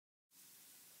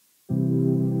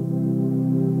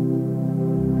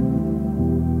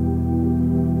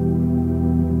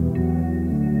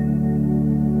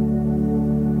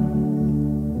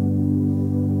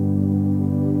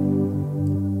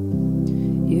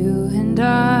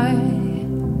I,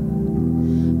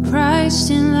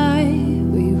 priced in light,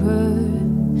 we were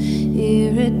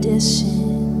iridescent.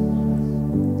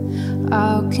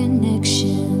 Our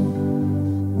connection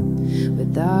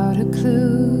without a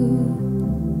clue.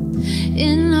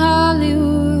 In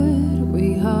Hollywood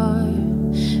we are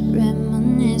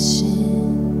reminiscent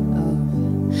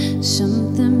of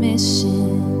something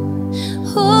missing.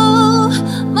 Oh,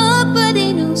 my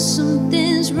body knows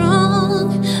something's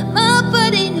wrong. My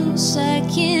body knows I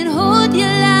can't hold you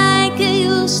like I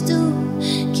used to,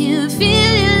 can't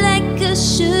feel you like I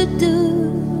should do.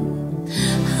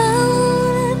 I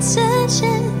wanna touch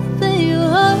it, but your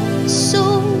heart's so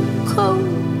cold.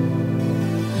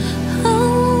 I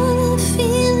wanna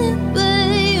feel it,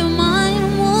 but your mind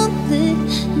won't let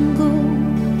go.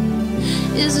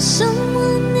 Is there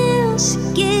someone else to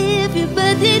give your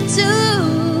body to?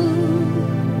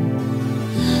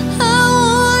 I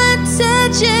wanna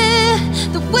touch it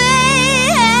the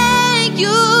way I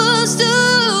used to.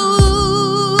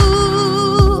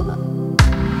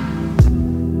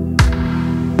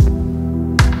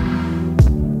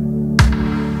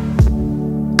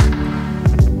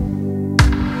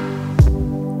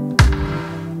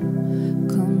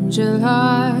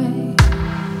 July,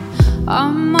 our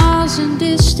miles in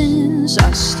distance,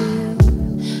 I still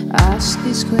ask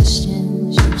these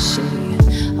questions. You say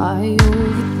I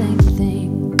overthink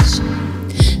things.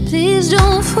 Please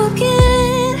don't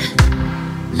forget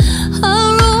I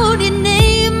wrote your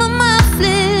name on my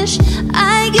flesh.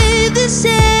 I gave this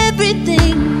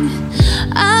everything.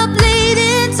 I played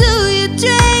into your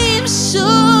dreams. So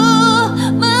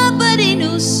my body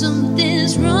knows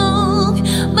something's wrong.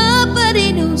 My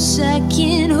body knows I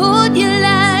can't hold you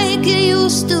like I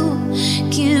used to,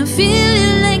 can't feel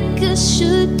you like I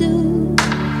should do.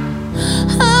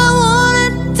 I wanna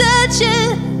touch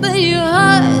it, but your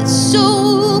heart's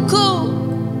so cold.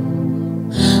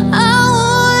 I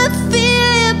wanna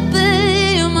feel it,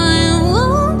 but your mind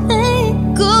won't let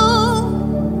go.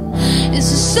 Is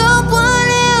there someone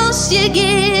else you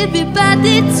give your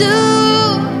body to?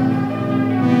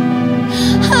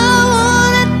 I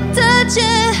wanna touch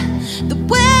it the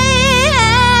way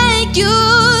I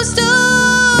used to.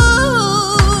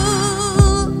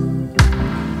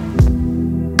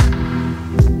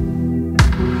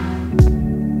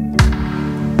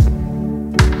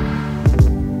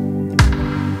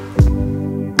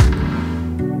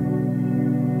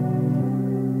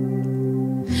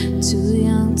 Too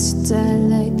young to die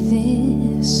like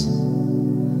this.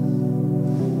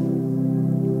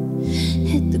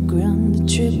 Hit the ground with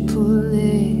triple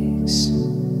legs.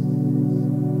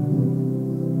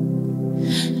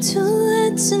 Too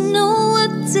late to know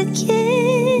what to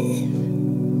give.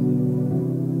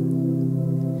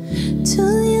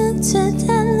 Too young to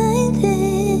die like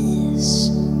this.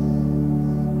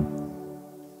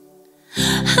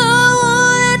 I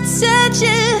wanna touch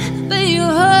it, but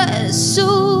your heart's so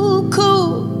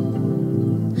cold.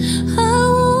 I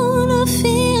wanna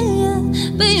feel you,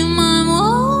 but your mind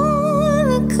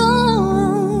won't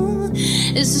come.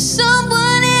 Is there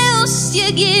someone else you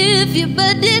give your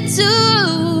body to?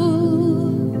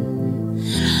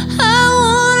 I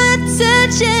wanna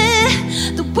touch it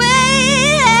the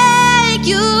way I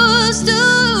used to.